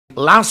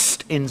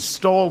Last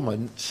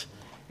installment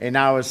in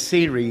our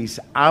series,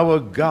 Our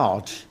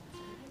God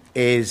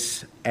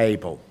is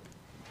Able.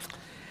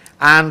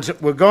 And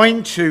we're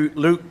going to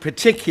look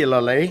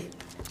particularly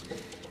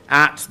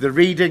at the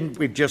reading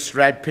we've just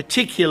read,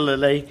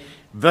 particularly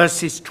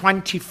verses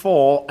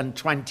 24 and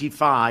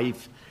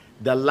 25,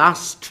 the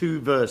last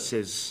two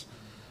verses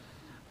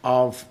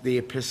of the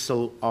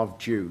epistle of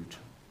Jude.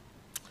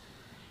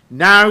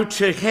 Now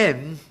to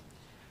him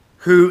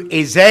who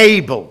is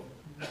able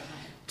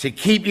to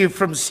keep you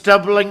from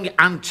stumbling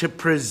and to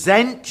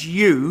present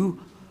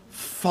you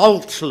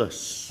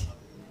faultless.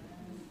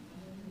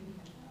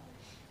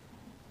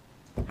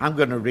 I'm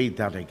going to read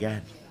that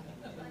again.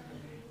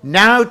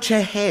 Now to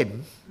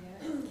him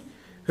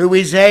who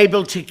is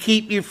able to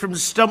keep you from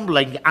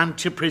stumbling and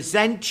to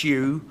present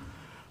you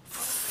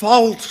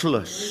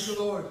faultless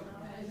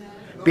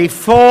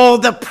before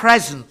the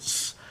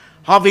presence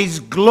of his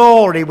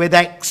glory with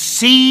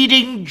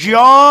exceeding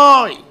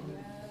joy.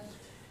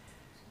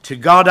 To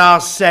God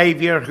our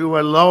Saviour, who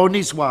alone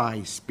is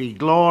wise, be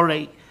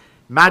glory,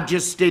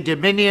 majesty,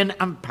 dominion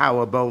and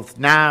power both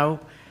now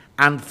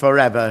and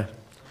forever.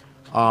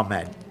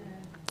 Amen.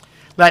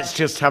 Let's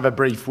just have a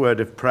brief word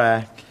of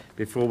prayer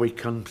before we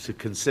come to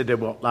consider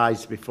what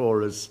lies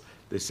before us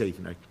this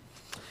evening.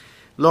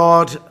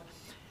 Lord,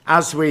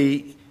 as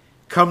we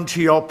come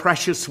to your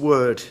precious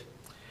word,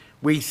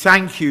 we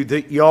thank you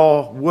that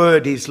your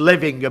word is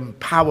living and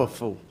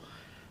powerful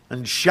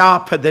and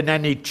sharper than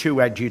any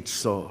two-edged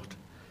sword.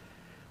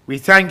 We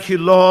thank you,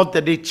 Lord,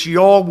 that it's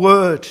your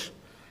word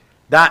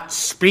that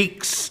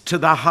speaks to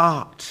the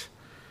heart.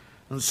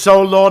 And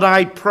so, Lord,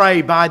 I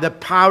pray by the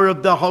power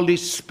of the Holy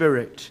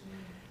Spirit,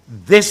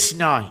 this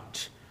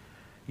night,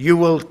 you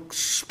will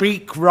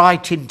speak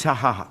right into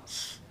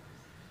hearts.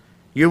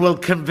 You will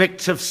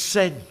convict of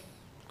sin.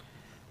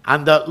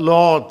 And that,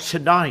 Lord,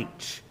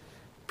 tonight,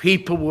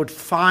 people would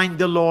find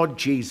the Lord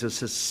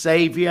Jesus as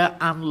Saviour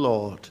and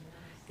Lord.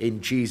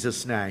 In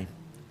Jesus' name,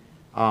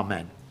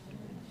 amen.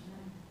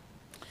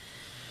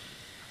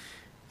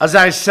 As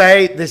I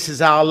say, this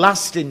is our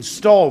last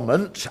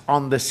installment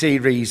on the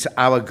series,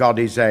 Our God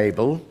is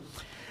Able.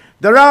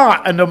 There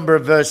are a number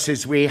of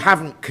verses we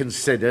haven't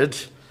considered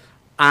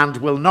and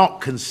will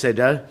not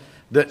consider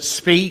that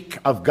speak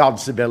of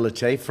God's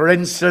ability. For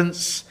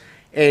instance,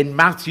 in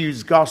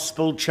Matthew's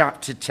Gospel,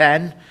 chapter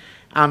 10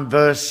 and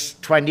verse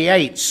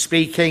 28,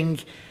 speaking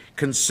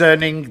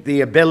concerning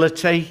the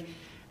ability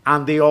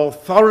and the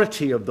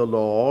authority of the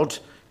Lord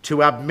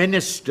to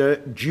administer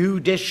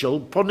judicial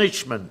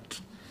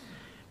punishment.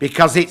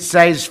 Because it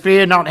says,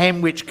 fear not him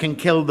which can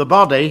kill the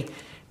body,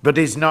 but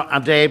is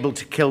not able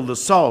to kill the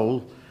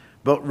soul,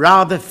 but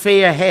rather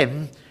fear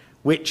him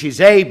which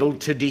is able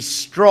to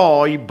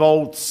destroy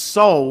both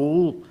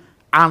soul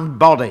and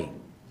body.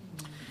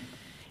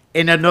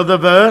 In another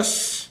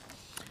verse,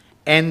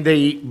 in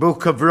the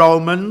book of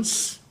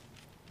Romans,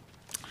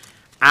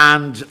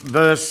 and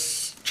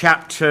verse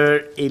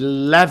chapter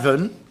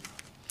 11,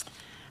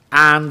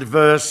 and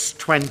verse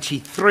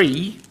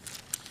 23,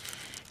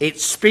 it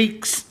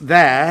speaks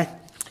there,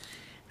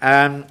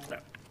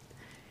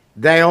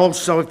 they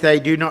also, if they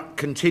do not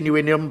continue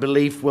in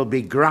unbelief, will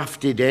be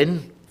grafted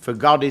in, for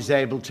God is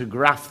able to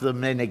graft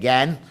them in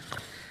again.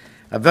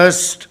 A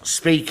verse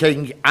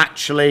speaking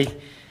actually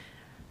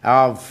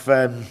of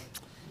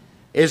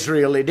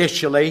Israel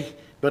initially,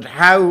 but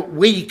how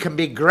we can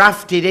be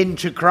grafted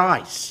into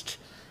Christ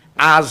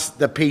as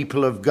the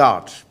people of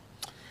God,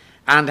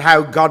 and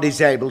how God is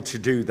able to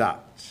do that.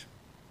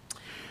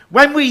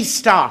 When we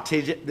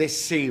started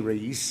this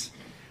series,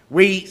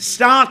 we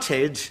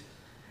started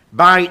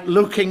by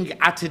looking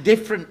at a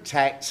different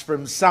text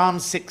from Psalm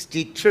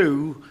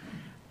 62,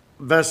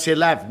 verse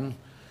 11,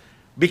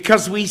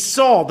 because we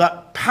saw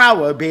that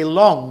power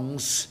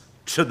belongs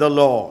to the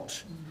Lord.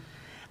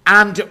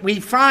 And we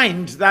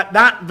find that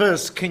that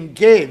verse can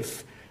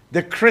give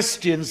the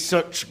Christians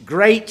such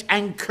great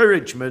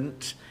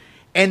encouragement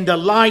in the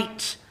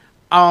light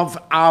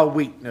of our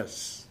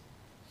weakness.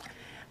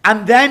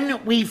 And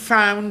then we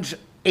found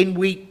in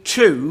week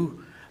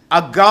 2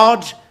 a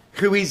God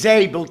who is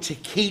able to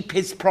keep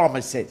his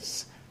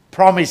promises,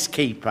 promise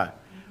keeper,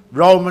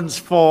 Romans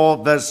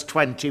 4 verse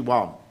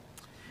 21.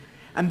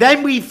 And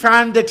then we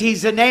found that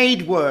he's an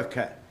aid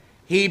worker,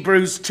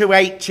 Hebrews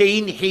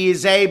 2:18, he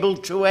is able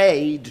to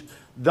aid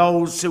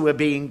those who are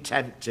being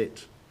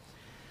tempted.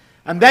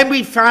 And then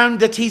we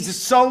found that he's a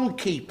soul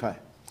keeper,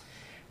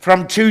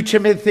 from 2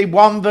 Timothy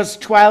 1 verse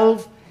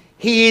 12,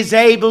 he is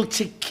able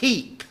to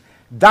keep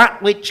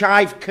that which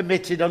I've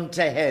committed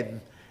unto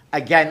him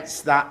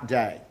against that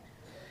day.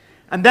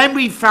 And then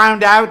we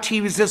found out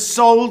he was a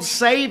soul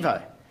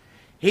saver.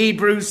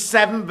 Hebrews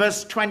 7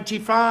 verse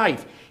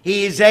 25.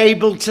 He is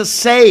able to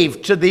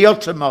save to the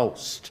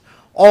uttermost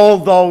all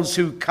those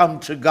who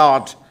come to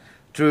God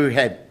through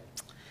him.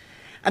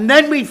 And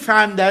then we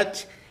found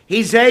that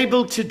he's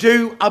able to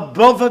do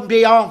above and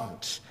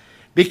beyond.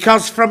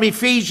 Because from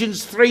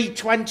Ephesians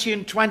 3:20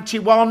 and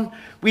 21,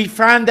 we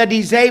found that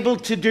he's able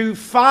to do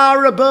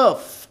far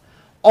above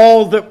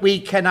all that we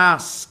can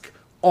ask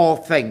or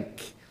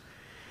think.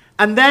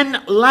 And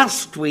then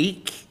last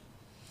week,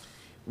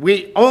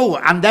 we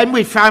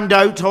found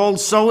out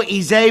also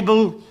he's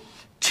able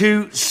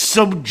to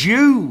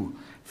subdue.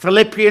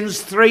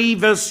 Philippians 3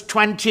 verse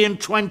 20 and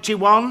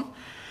 21.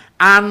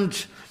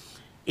 And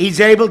he's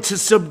able to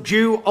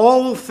subdue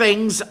all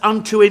things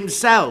unto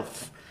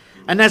himself.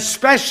 And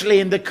especially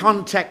in the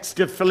context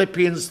of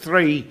Philippians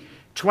 3,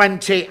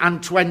 20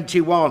 and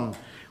 21,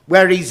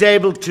 where he's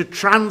able to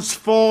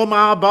transform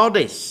our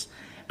bodies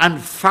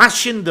and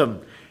fashion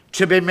them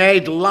to be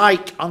made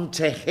like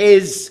unto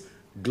his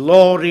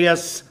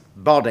glorious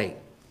body.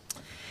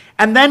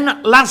 And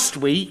then last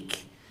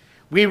week,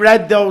 we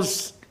read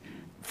those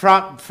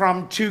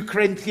from 2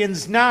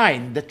 Corinthians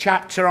 9, the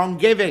chapter on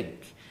giving,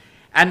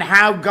 and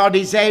how God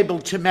is able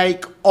to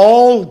make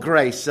all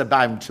grace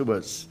abound to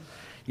us.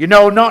 You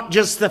know, not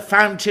just the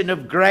fountain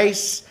of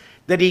grace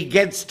that he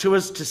gives to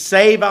us to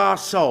save our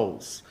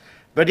souls,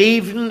 but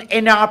even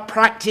in our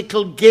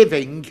practical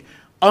giving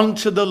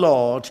unto the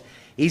Lord,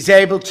 he's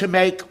able to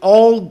make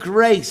all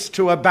grace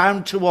to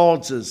abound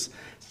towards us,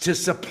 to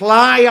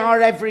supply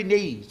our every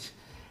need,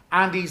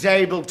 and he's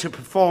able to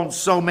perform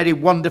so many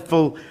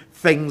wonderful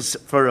things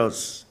for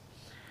us.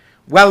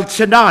 Well,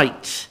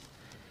 tonight,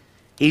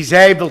 he's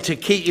able to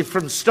keep you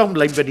from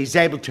stumbling, but he's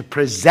able to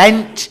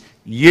present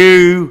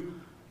you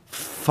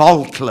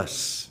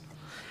faultless.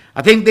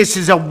 I think this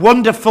is a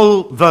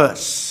wonderful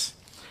verse.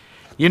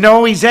 You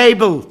know, he's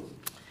able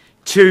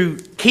to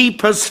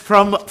keep us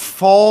from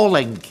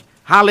falling.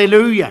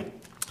 Hallelujah.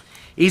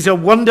 He's a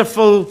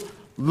wonderful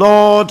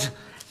Lord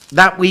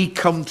that we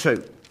come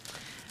to.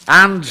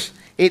 And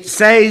it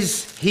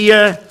says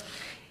here,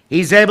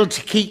 he's able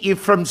to keep you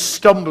from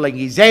stumbling.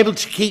 He's able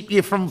to keep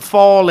you from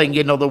falling,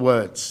 in other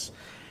words.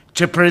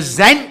 To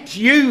present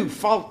you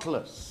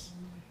faultless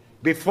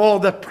before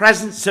the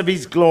presence of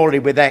his glory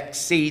with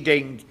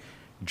exceeding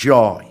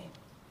joy.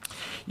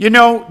 You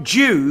know,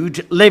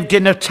 Jude lived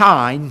in a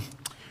time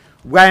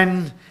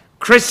when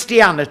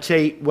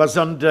Christianity was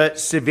under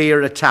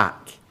severe attack.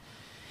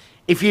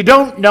 If you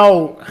don't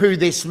know who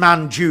this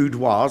man Jude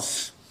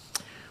was,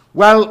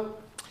 well,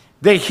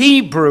 the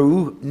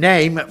Hebrew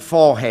name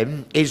for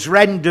him is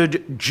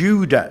rendered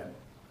Judah.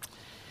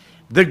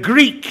 The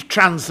Greek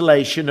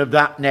translation of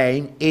that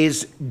name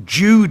is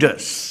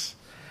Judas.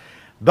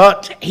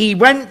 But he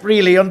went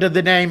really under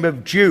the name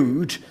of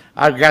Jude.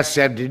 I guess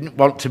I didn't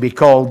want to be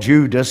called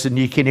Judas, and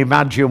you can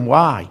imagine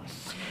why.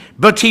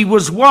 But he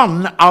was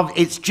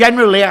it's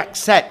generally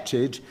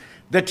accepted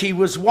that he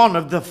was one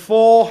of the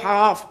 4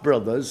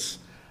 half-brothers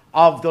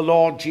of the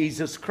Lord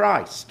Jesus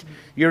Christ.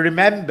 You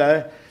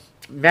remember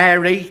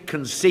Mary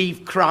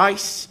conceived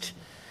Christ,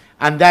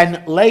 and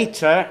then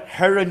later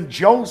her and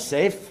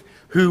Joseph,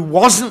 who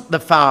wasn't the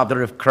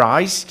father of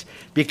Christ,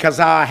 because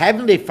our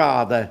Heavenly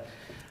Father,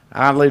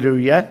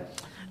 hallelujah,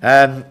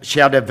 she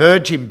had a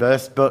virgin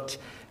birth, but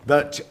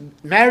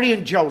Mary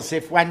and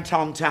Joseph went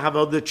on to have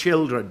other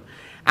children.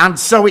 And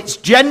so it's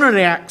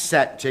generally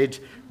accepted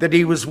that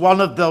he was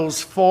one of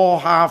those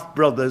 4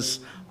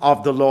 half-brothers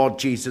of the Lord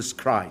Jesus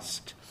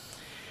Christ.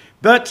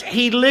 But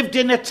he lived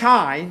in a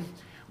time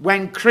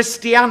when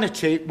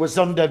Christianity was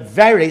under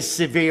very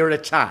severe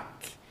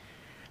attack.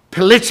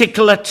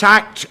 Political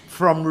attack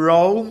from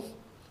Rome,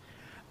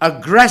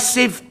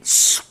 aggressive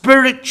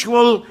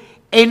spiritual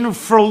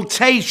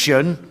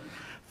infiltration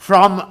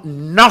from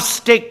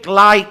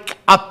Gnostic-like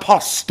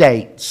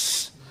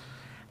apostates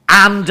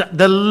and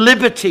the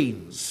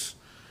libertines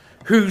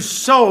who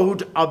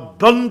sowed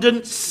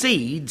abundant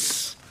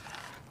seeds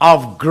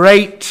of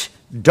great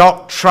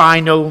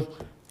doctrinal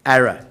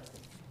error.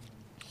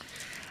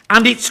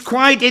 And it's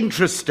quite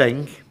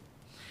interesting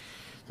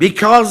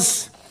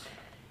because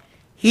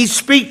he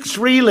speaks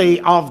really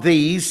of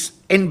these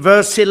in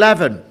verse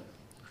 11.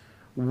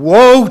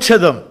 Woe to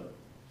them,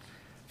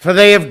 for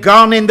they have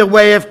gone in the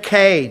way of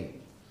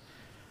Cain,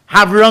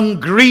 have run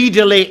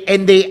greedily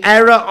in the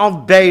error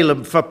of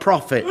Balaam for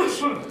profit,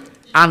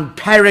 and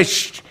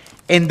perished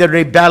in the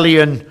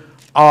rebellion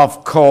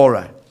of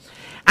Korah.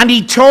 And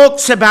he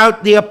talks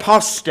about the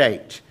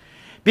apostate,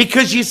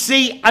 because you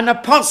see, an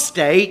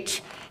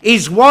apostate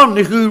is one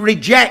who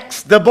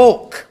rejects the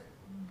book,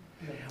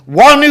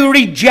 one who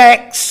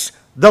rejects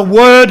the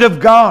word of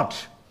God,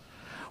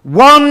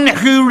 one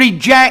who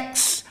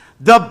rejects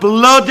the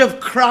blood of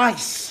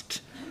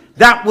Christ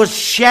that was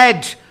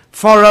shed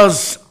for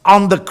us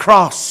on the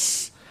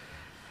cross,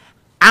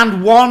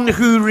 and one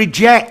who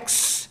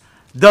rejects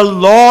the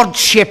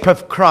lordship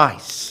of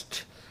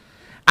Christ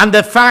and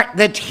the fact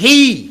that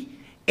he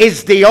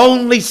is the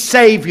only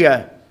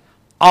Savior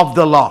of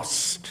the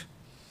lost.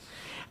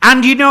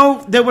 And you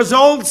know, there was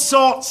all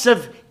sorts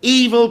of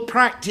evil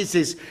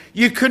practices.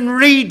 You can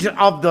read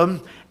of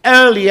them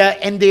earlier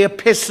in the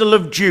epistle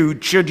of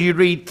Jude, should you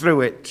read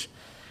through it.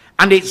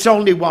 And it's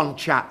only 1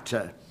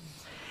 chapter.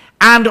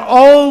 And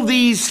all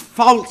these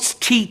false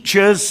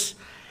teachers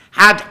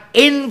had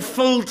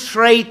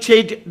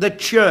infiltrated the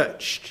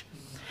church.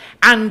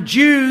 And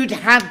Jude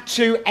had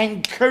to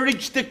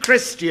encourage the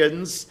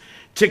Christians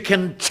to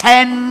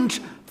contend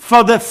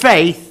for the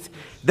faith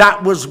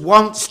that was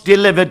once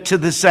delivered to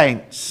the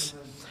saints.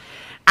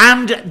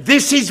 And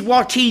this is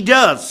what he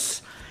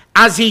does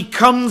as he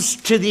comes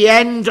to the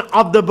end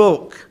of the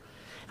book.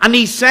 And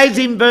he says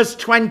in verse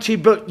 20,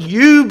 "But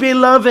you,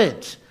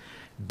 beloved,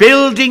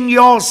 building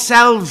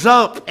yourselves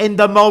up in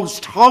the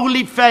most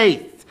holy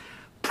faith,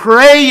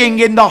 praying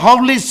in the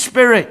Holy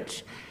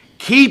Spirit,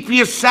 keep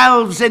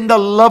yourselves in the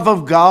love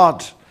of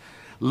God,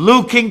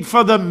 looking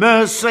for the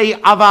mercy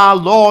of our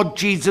Lord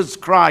Jesus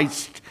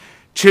Christ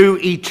to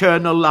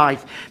eternal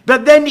life."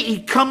 But then he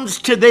comes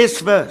to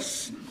this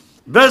verse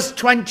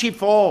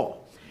 24.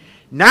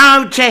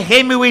 "Now to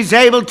him who is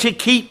able to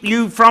keep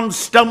you from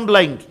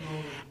stumbling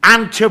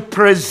and to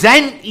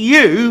present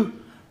you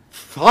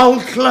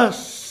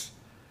faultless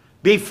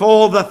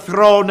before the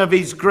throne of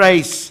his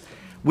grace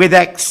with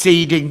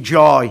exceeding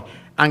joy."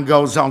 And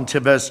goes on to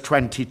verse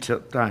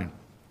 29.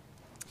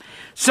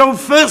 So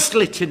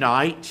firstly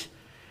tonight,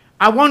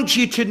 I want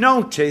you to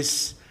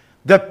notice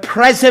the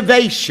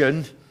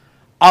preservation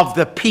of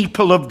the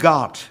people of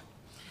God.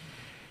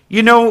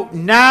 You know,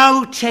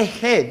 now to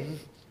him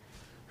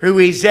who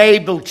is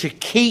able to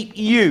keep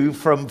you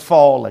from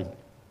falling.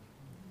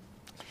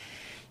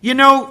 You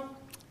know,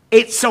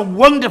 it's a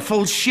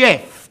wonderful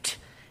shift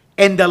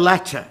in the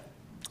letter,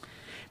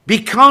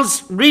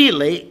 because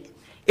really,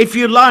 if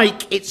you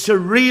like, it's a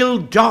real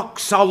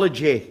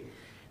doxology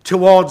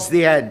towards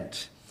the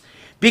end,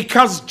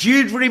 because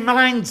Jude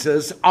reminds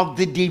us of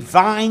the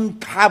divine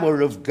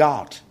power of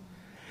God.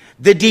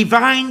 The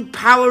divine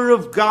power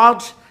of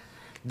God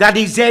that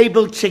is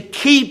able to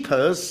keep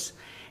us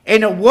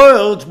in a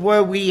world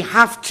where we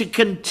have to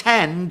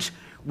contend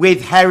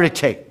with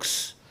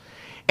heretics.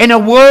 In a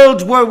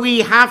world where we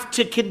have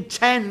to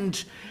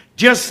contend,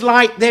 just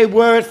like they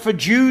were for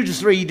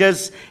Jude's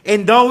readers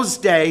in those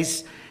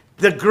days,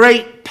 the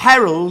great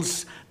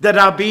perils that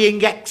are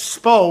being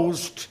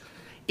exposed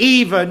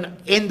even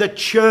in the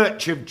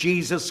church of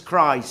Jesus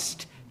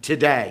Christ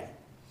today.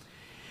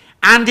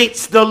 And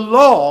it's the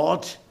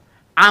Lord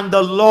and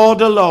the Lord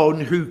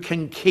alone who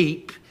can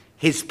keep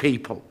his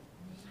people.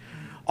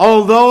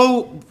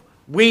 Although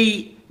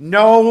we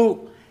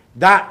know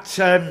that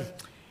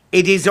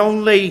it is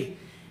only,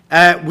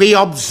 we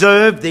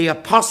observe the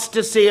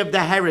apostasy of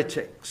the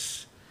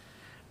heretics,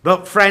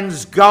 but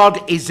friends,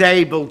 God is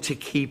able to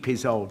keep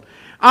his own.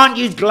 Aren't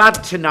you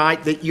glad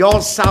tonight that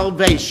your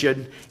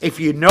salvation, if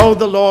you know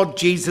the Lord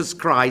Jesus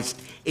Christ,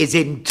 is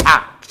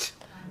intact?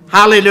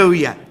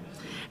 Hallelujah.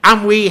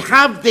 And we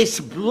have this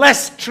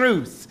blessed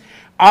truth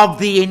of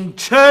the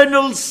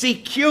internal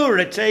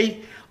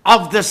security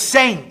of the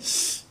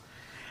saints.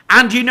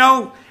 And you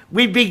know,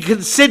 we've been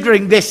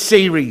considering this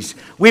series.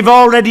 We've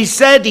already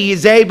said he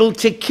is able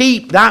to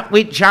keep that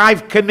which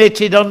I've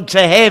committed unto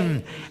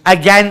him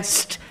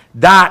against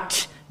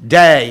that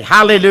day.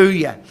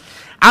 Hallelujah.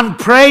 And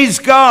praise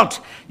God,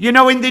 you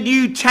know, in the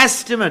New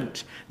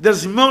Testament,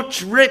 there's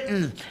much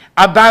written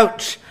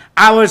about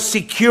our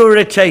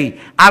security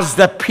as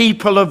the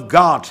people of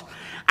God.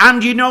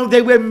 And you know,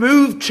 they were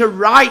moved to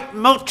write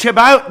much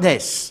about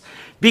this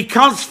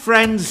because,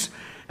 friends,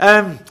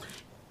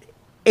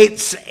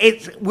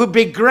 it would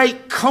be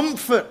great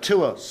comfort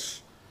to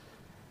us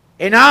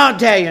in our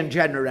day and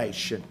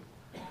generation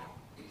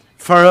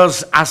for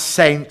us as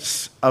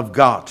saints of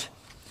God.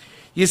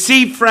 You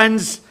see,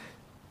 friends,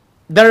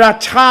 there are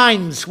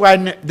times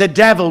when the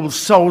devil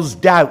sows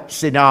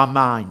doubts in our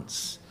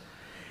minds.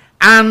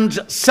 And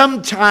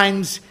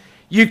sometimes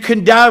you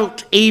can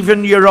doubt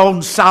even your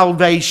own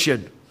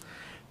salvation.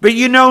 But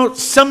you know,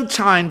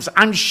 sometimes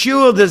I'm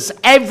sure there's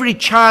every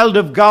child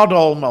of God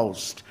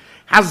almost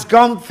has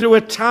gone through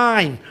a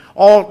time,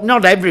 or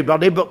not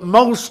everybody, but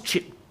most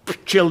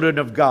children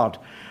of God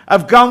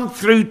have gone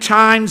through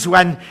times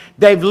when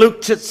they've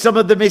looked at some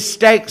of the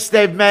mistakes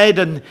they've made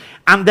and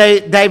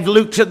they've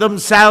looked at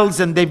themselves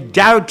and they've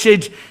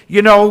doubted,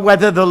 you know,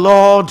 whether the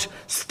Lord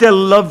still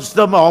loves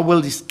them or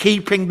will is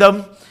keeping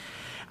them.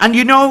 And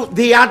you know,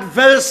 the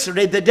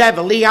adversary, the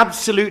devil, he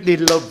absolutely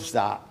loves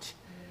that.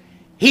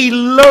 He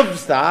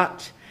loves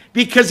that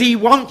because he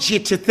wants you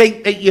to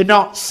think that you're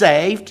not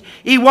saved.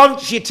 He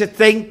wants you to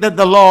think that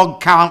the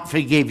Lord can't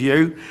forgive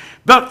you.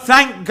 But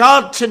thank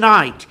God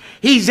tonight,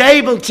 he's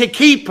able to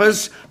keep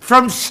us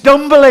from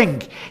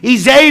stumbling.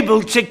 He's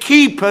able to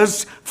keep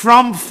us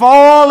from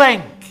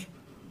falling.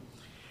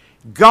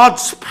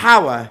 God's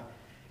power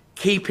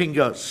keeping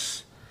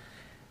us,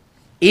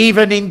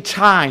 even in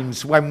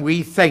times when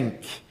we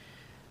think,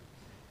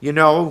 you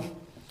know,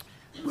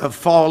 we're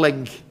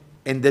falling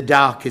in the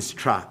darkest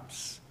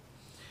traps.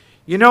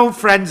 You know,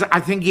 friends, I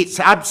think it's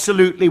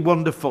absolutely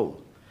wonderful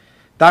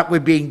that we're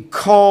being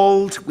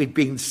called, we've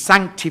been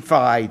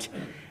sanctified,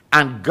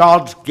 and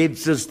God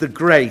gives us the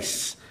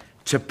grace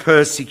to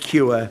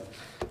persevere,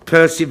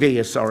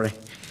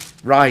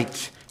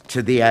 right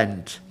to the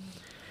end.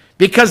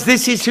 Because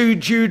this is who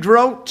Jude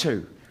wrote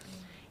to.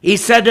 He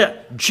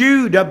said,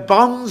 Jude, a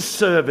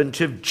bondservant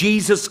of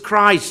Jesus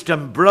Christ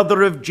and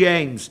brother of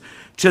James,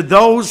 to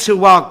those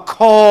who are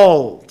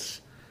called,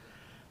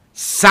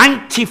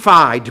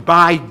 sanctified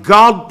by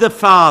God the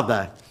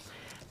Father,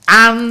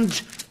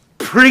 and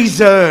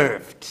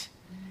preserved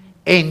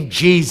in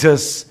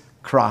Jesus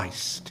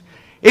Christ.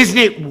 Isn't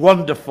it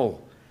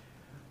wonderful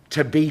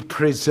to be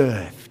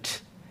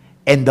preserved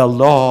in the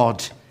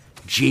Lord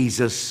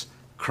Jesus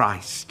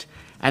Christ?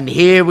 And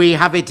here we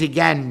have it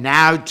again,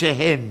 now to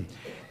him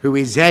who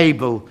is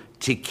able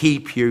to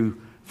keep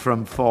you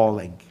from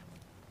falling.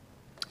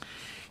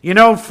 You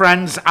know,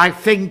 friends, I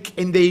think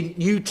in the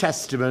New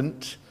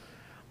Testament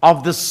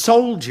of the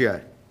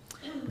soldier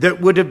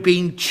that would have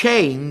been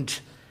chained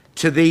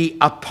to the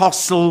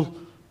Apostle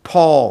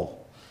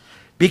Paul.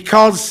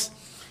 Because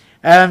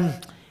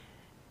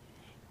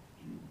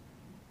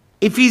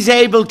if he's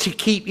able to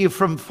keep you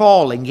from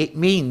falling, it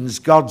means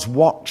God's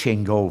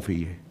watching over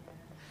you.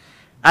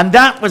 And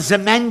that was a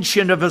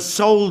mention of a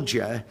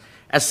soldier,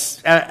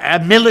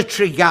 a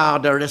military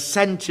guard or a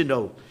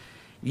sentinel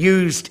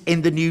used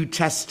in the New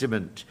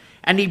Testament.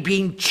 And he'd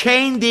been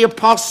chained, the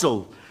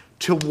apostle,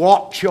 to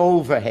watch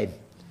over him.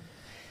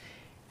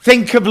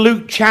 Think of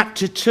Luke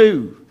chapter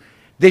 2.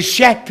 The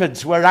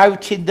shepherds were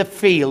out in the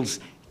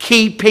fields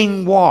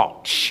keeping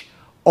watch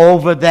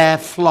over their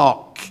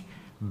flock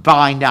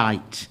by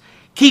night.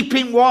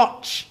 Keeping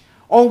watch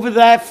over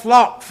their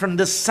flock from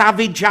the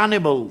savage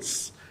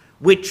animals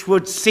which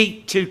would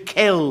seek to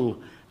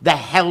kill the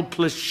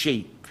helpless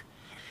sheep.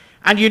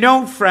 And you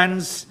know,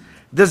 friends,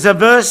 there's a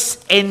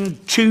verse in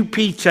 2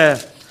 Peter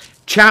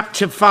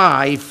chapter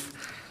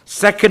 5,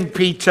 2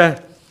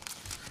 Peter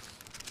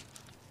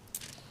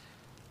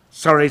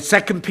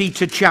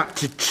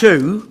chapter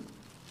 2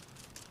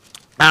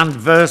 and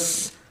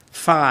verse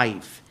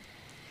 5.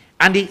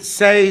 And it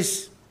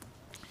says,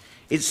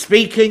 it's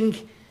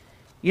speaking,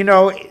 you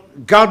know,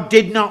 God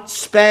did not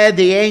spare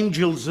the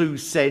angels who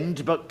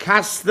sinned, but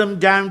cast them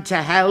down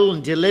to hell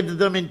and delivered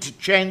them into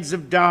chains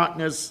of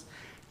darkness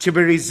to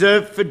be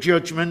reserved for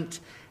judgment,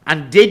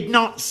 and did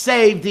not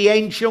save the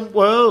ancient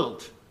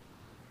world,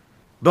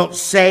 but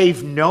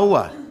saved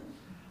Noah,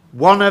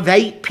 one of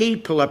 8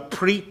 people, a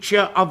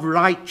preacher of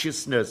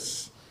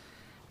righteousness,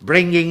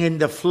 bringing in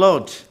the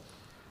flood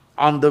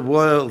on the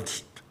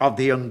world of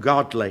the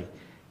ungodly,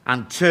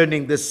 and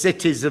turning the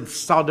cities of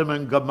Sodom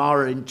and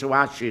Gomorrah into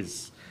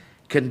ashes,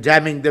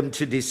 condemning them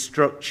to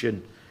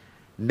destruction,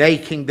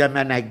 making them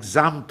an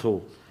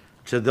example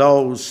to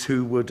those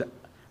who would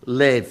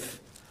live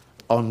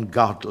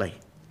ungodly.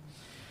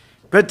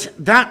 But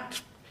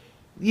that,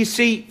 you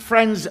see,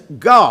 friends,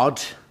 God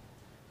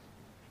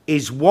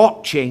is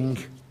watching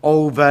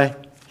over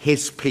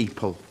his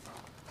people.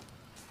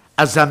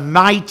 As a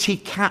mighty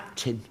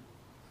captain,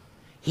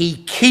 he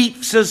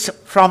keeps us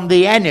from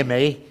the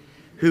enemy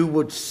who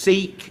would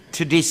seek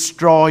to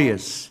destroy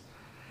us.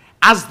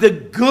 As the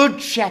good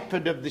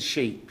shepherd of the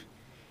sheep,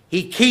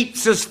 he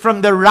keeps us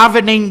from the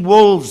ravening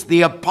wolves,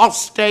 the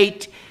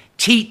apostate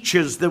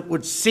teachers that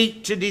would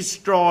seek to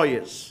destroy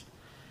us.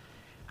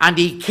 And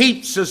he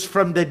keeps us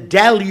from the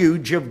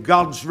deluge of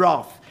God's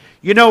wrath.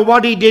 You know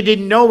what he did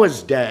in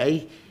Noah's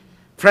day?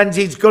 Friends,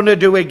 he's going to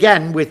do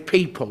again with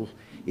people.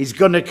 He's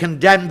going to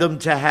condemn them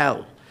to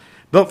hell.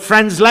 But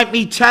friends, let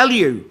me tell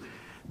you,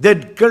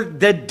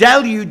 the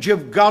deluge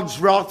of God's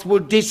wrath will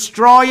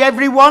destroy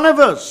every one of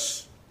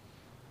us.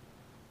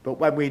 But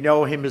when we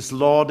know him as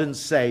Lord and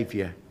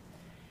Savior,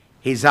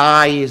 his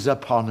eye is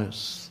upon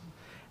us.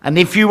 And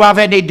if you have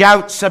any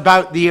doubts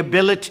about the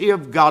ability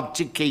of God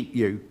to keep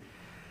you,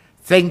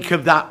 think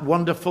of that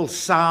wonderful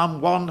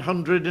Psalm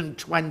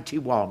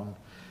 121.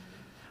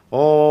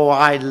 Oh,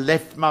 I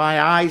lift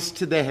my eyes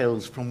to the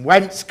hills. From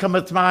whence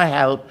cometh my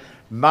help?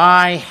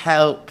 My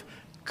help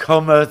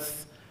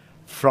cometh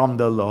from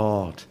the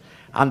Lord.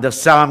 And the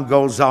psalm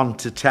goes on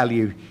to tell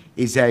you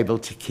he's able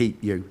to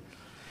keep you.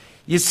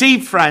 You see,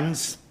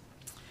 friends,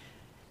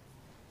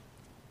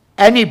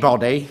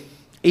 anybody,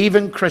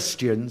 even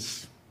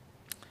Christians,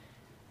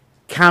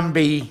 can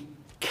be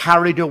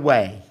carried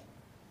away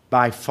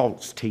by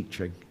false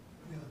teaching,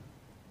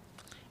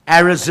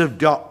 errors of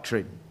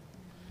doctrine,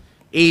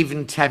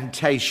 even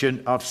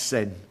temptation of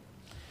sin.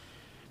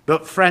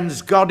 But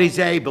friends, God is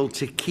able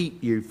to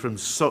keep you from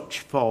such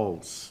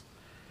falls.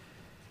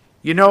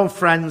 You know,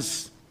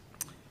 friends,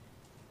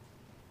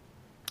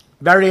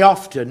 very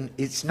often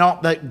it's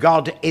not that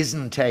God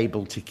isn't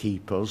able to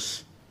keep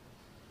us.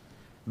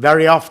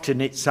 Very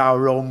often it's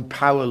our own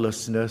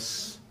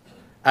powerlessness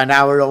and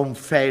our own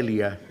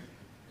failure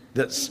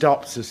that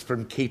stops us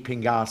from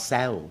keeping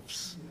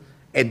ourselves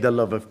in the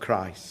love of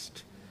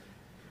Christ.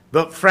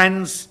 But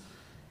friends,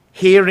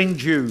 here in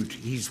Jude,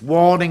 he's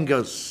warning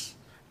us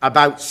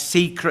about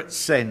secret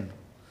sin.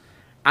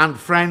 And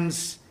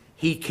friends,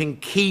 he can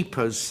keep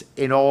us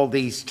in all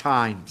these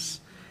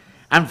times.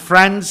 And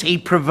friends, he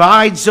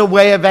provides a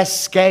way of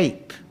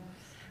escape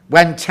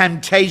when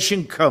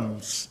temptation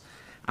comes,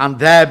 and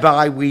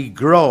thereby we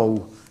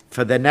grow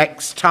for the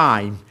next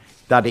time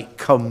that it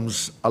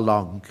comes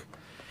along.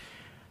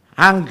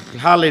 And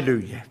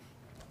hallelujah.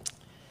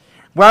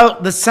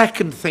 Well, the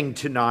second thing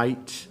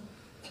tonight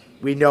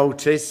we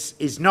notice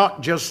is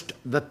not just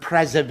the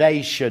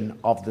preservation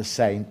of the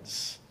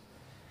saints,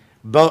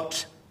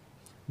 but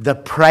the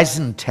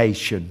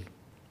presentation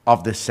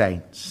of the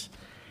saints.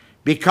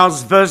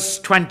 Because verse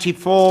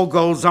 24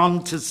 goes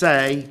on to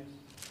say,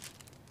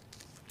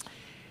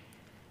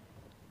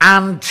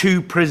 and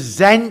to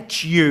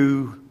present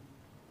you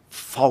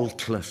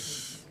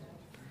faultless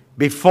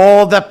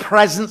before the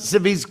presence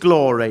of his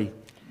glory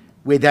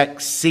with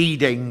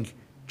exceeding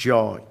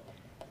joy.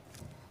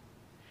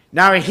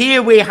 Now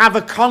here we have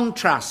a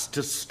contrast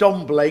to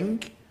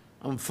stumbling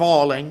and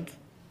falling,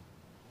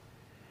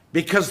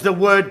 because the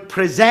word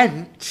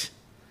present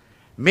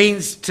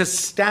means to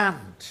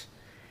stand.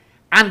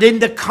 And in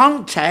the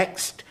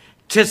context,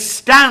 to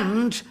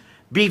stand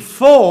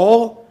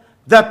before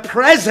the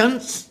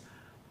presence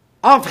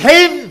of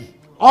him,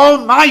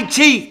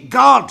 Almighty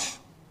God.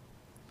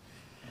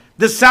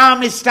 The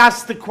psalmist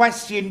asked the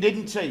question,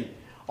 didn't he?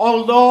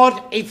 Oh Lord,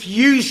 if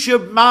you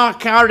should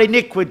mark our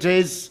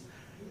iniquities,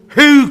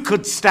 who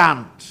could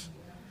stand?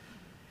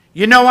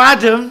 You know,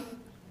 Adam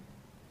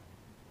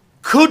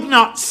could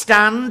not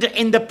stand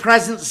in the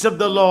presence of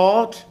the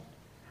Lord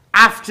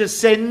after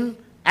sin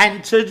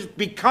entered,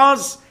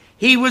 because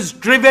he was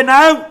driven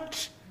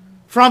out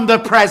from the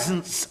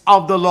presence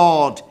of the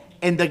Lord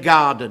in the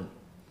garden.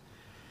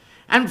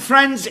 And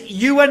friends,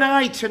 you and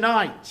I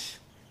tonight,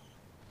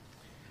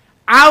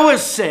 our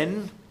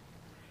sin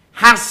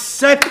has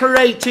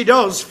separated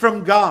us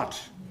from God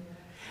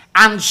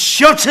and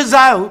shut us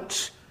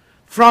out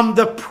from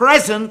the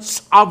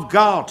presence of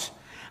God,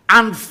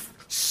 and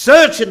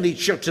certainly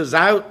shut us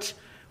out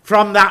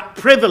from that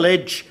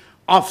privilege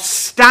of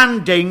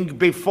standing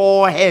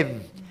before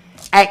him,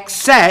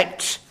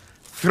 except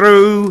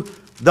through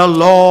the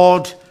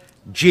Lord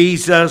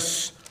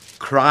Jesus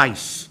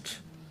Christ.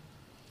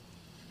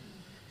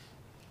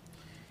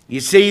 You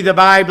see, the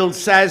Bible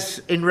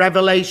says in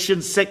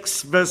Revelation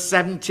 6 verse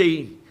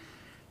 17,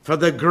 for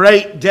the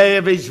great day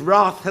of his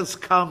wrath has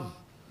come,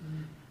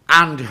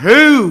 and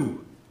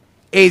who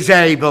is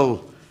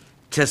able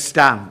to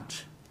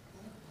stand?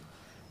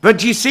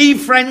 But you see,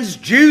 friends,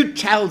 Jude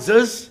tells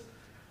us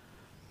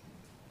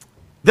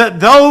that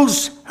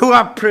those who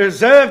are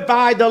preserved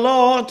by the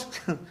Lord,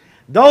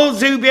 those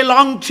who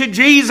belong to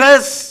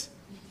Jesus,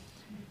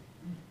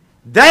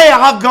 they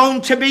are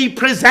going to be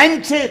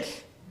presented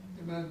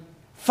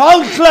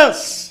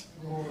faultless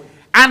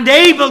and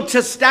able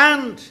to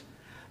stand.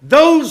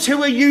 Those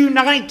who are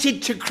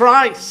united to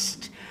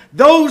Christ,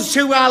 those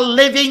who are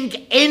living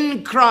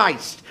in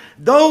Christ,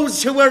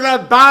 those who are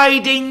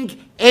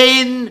abiding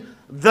in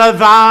the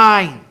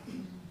vine,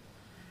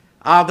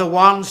 are the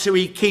ones who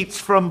he keeps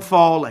from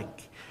falling.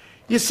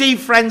 You see,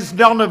 friends,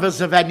 none of us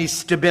have any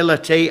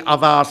stability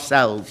of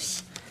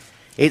ourselves.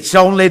 It's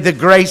only the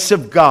grace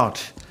of God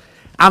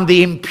and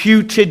the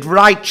imputed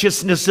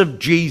righteousness of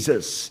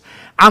Jesus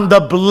and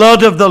the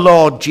blood of the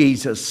Lord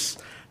Jesus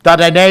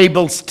that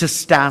enables to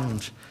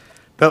stand.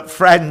 But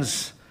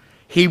friends,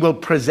 he will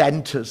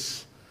present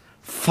us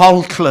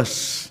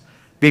faultless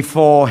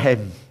before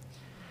him.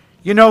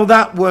 You know,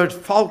 that word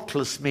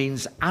faultless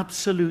means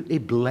absolutely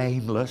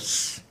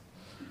blameless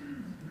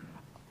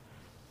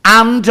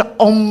and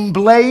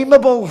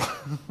unblameable.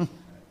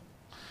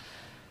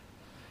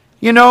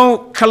 You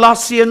know,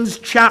 Colossians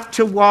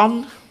chapter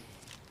 1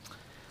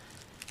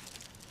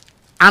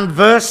 and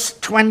verse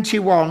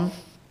 21,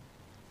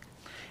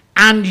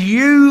 and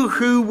you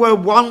who were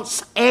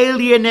once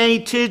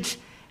alienated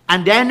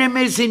and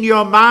enemies in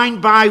your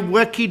mind by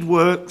wicked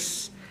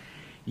works,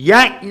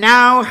 yet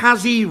now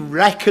has he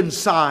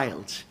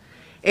reconciled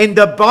in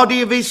the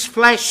body of his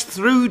flesh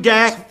through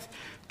death,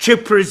 to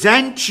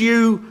present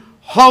you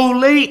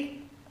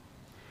holy,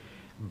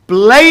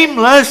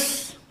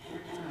 blameless,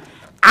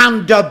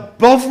 and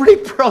above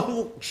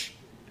reproach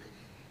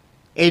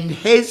in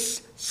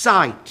his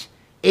sight,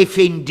 if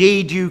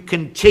indeed you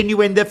continue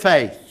in the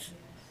faith,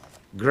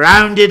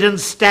 grounded and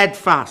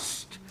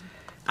steadfast,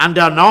 and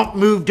are not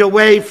moved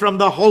away from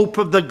the hope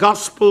of the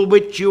gospel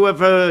which you have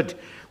heard,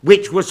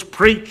 which was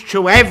preached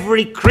to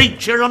every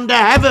creature under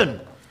heaven,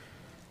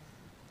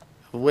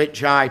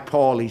 which I,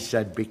 Paul, he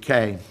said,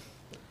 became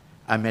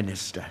a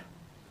minister.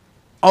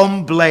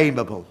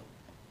 Unblameable.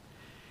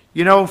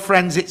 You know,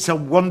 friends, it's a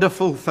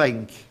wonderful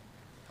thing.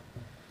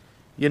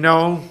 You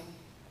know,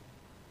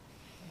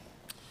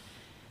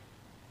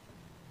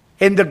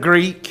 in the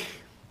Greek,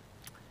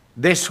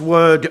 this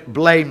word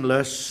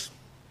blameless,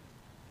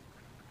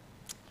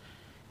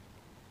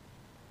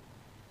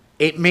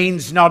 it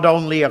means not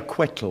only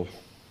acquittal,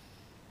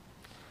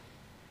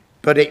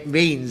 but it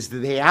means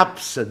the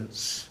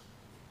absence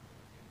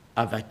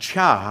of a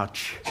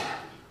charge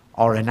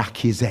or an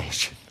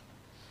accusation.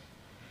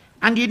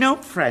 And you know,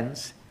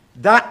 friends,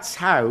 that's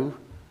how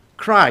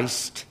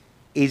Christ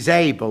is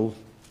able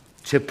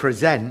to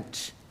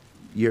present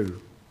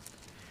you.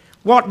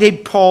 What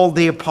did Paul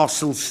the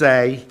Apostle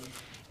say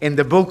in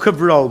the book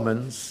of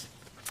Romans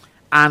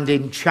and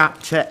in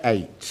chapter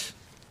 8?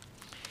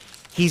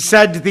 He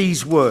said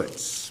these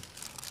words.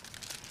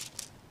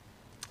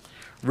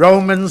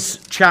 Romans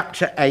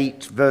chapter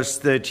 8, verse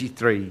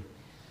 33.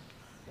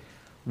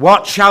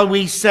 What shall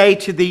we say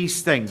to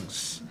these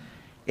things?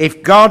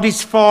 If God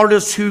is for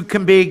us, who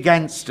can be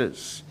against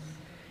us?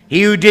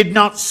 He who did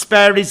not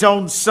spare his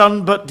own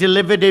son, but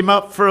delivered him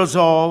up for us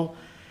all,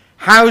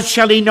 how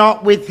shall he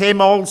not with him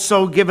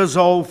also give us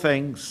all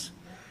things?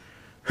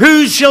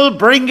 Who shall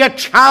bring a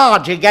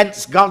charge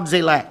against God's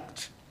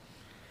elect?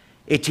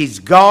 It is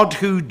God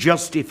who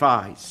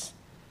justifies.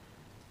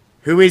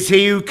 Who is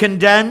he who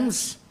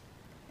condemns?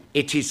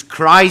 It is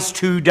Christ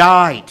who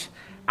died,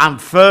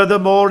 and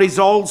furthermore is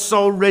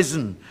also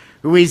risen,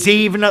 who is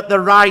even at the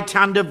right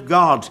hand of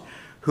God,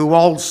 who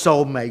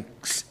also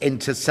makes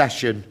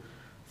intercession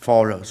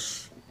for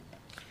us.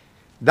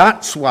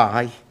 That's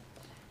why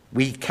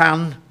we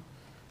can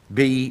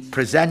be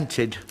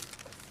presented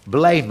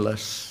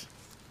blameless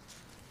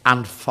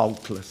and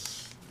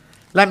faultless.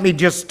 Let me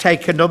just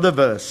take another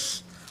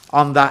verse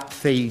on that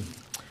theme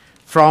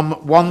from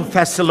 1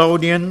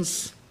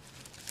 Thessalonians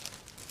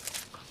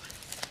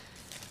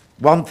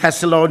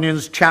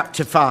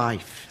chapter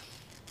 5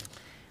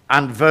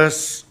 and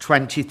verse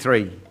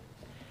 23.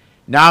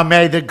 Now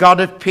may the God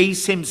of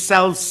peace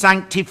himself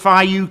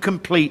sanctify you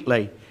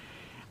completely,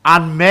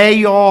 and may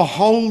your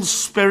whole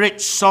spirit,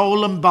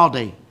 soul, and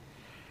body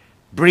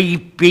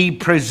be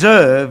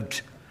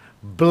preserved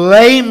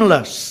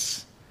blameless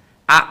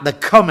at the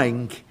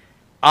coming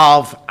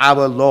of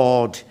our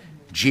Lord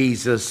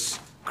Jesus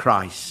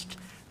Christ.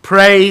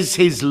 Praise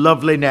his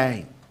lovely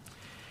name.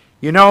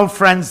 You know,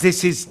 friends,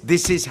 this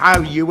is how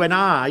you and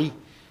I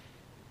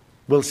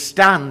will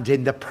stand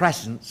in the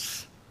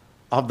presence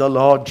of the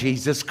Lord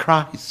Jesus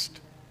Christ.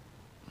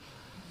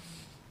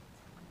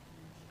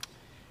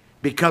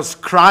 Because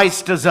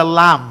Christ as a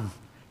lamb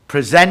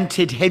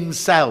presented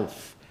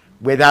himself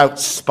without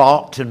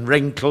spot and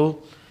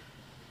wrinkle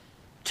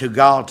to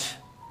God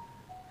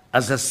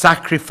as a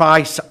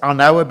sacrifice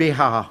on our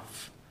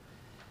behalf.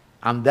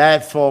 And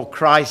therefore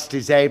Christ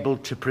is able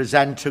to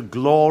present a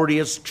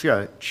glorious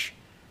church,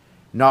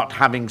 not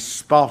having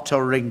spot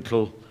or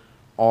wrinkle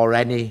or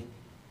any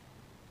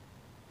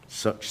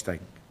such thing.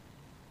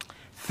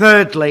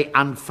 Thirdly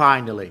and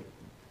finally,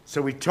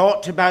 so we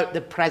talked about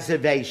the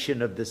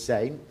preservation of the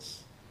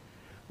saints.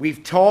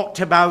 We've talked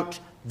about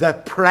the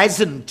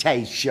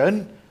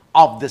presentation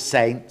of the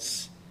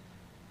saints,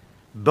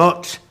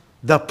 but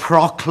the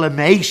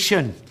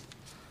proclamation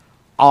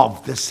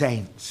of the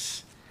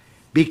saints.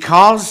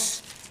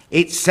 Because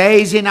it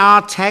says in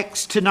our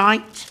text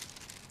tonight,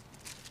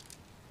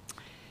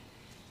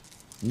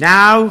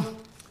 now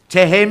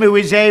to him who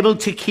is able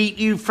to keep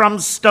you from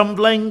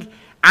stumbling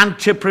and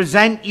to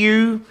present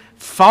you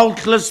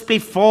faultless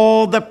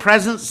before the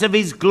presence of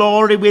his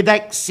glory with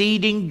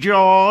exceeding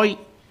joy.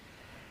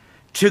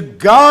 To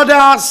God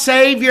our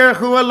Saviour,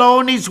 who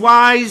alone is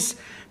wise,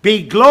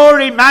 be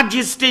glory,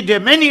 majesty,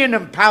 dominion,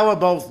 and power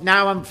both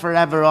now and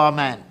forever.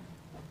 Amen.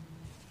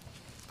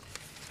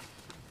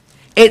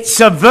 It's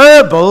a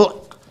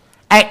verbal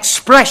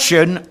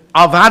expression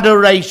of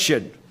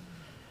adoration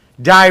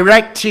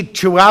directed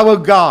to our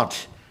God,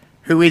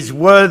 who is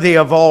worthy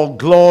of all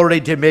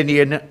glory,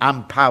 dominion,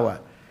 and power.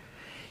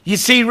 You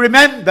see,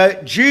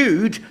 remember,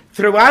 Jude,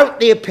 throughout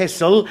the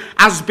epistle,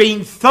 has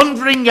been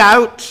thundering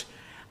out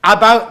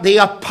about the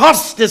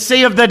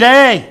apostasy of the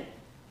day.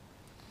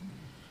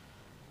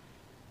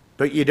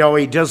 But you know,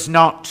 he does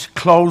not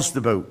close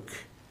the book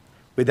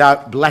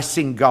without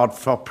blessing God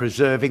for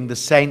preserving the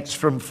saints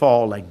from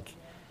falling,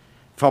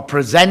 for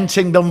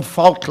presenting them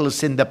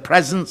faultless in the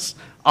presence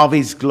of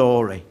his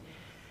glory.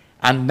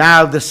 And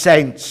now the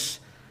saints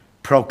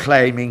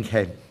proclaiming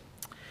him.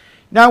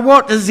 Now,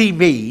 what does he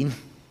mean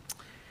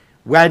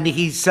when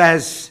he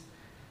says,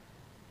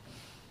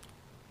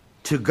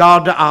 to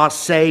God our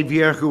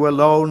Saviour, who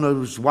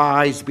alone is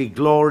wise, be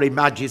glory,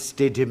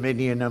 majesty,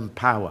 dominion, and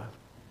power?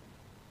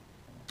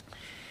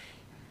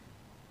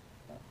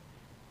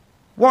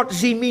 What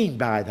does he mean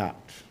by that?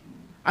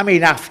 I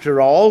mean,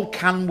 after all,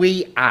 can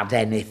we add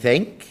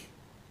anything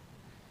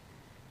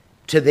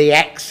to the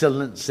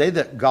excellency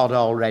that God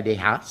already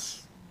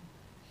has?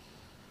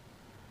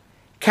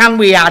 Can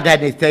we add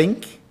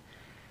anything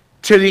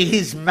to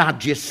his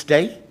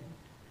majesty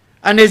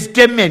and his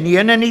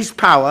dominion and his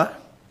power?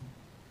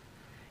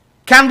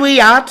 Can we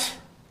add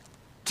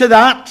to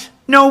that?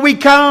 No, we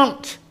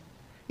can't.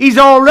 He's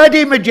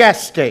already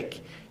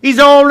majestic. He's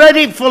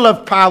already full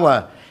of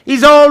power.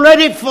 He's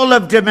already full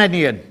of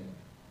dominion.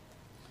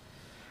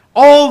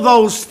 All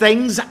those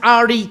things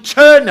are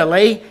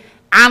eternally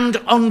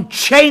and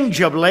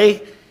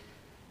unchangeably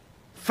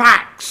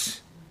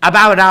facts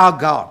about our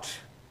God.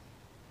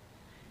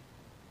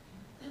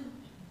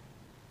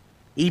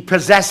 He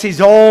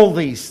possesses all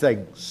these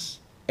things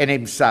in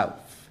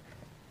himself.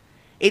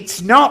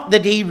 It's not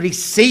that he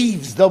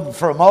receives them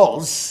from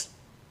us,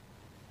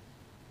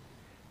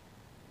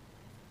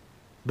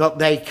 but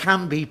they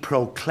can be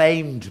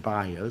proclaimed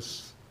by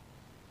us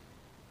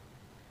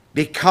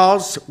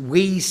because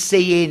we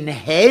see in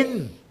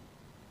him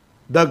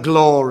the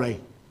glory,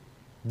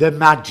 the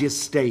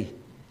majesty,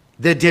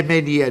 the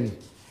dominion,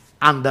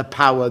 and the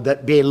power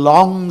that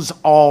belongs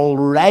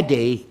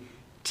already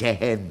to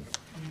him.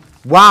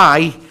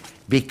 Why?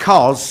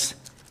 Because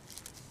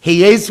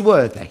he is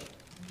worthy.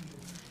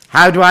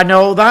 How do I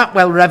know that?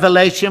 Well,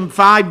 Revelation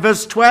 5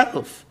 verse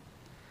 12.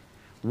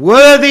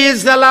 Worthy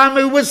is the Lamb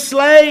who was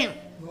slain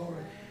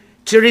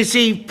to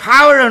receive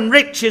power and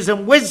riches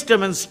and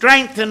wisdom and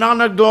strength and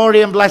honor,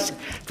 glory and blessing.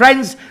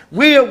 Friends,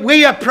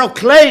 we are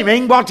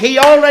proclaiming what he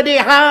already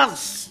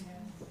has.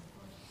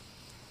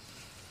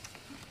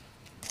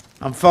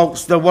 And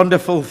folks, the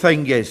wonderful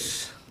thing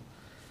is,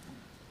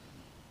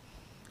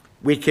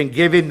 we can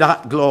give him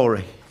that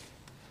glory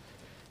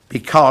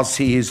because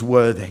he is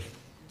worthy.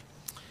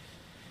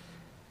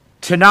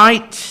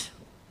 Tonight,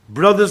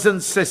 brothers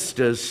and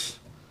sisters,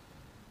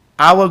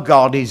 our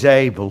God is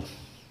able.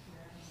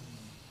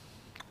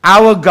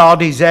 Our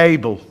God is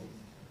able.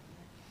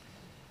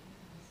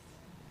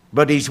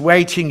 But he's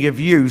waiting of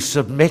you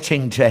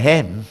submitting to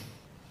him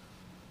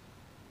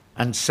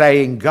and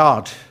saying,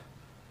 God,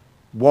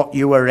 what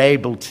you are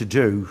able to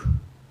do,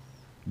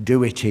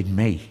 do it in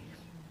me.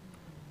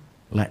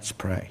 Let's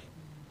pray.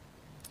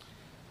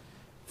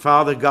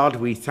 Father God,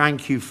 we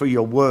thank you for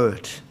your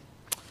word.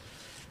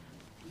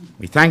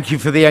 We thank you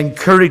for the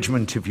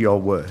encouragement of your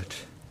word.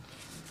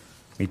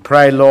 We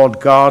pray, Lord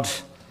God,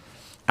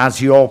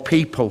 as your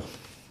people,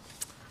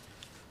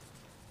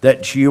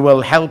 that you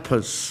will help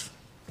us,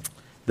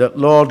 that,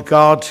 Lord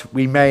God,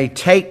 we may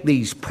take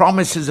these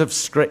promises of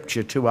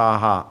Scripture to our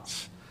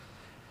hearts,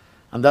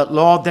 and that,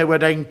 Lord, they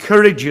would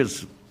encourage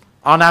us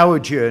on our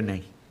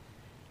journey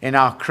in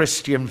our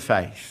Christian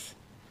faith.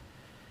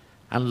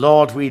 And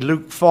Lord, we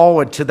look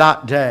forward to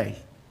that day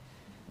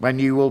when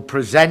you will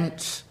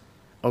present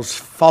us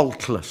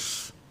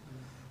faultless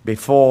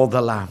before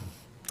the Lamb.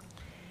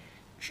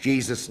 In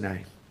Jesus'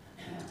 name,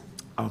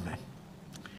 amen.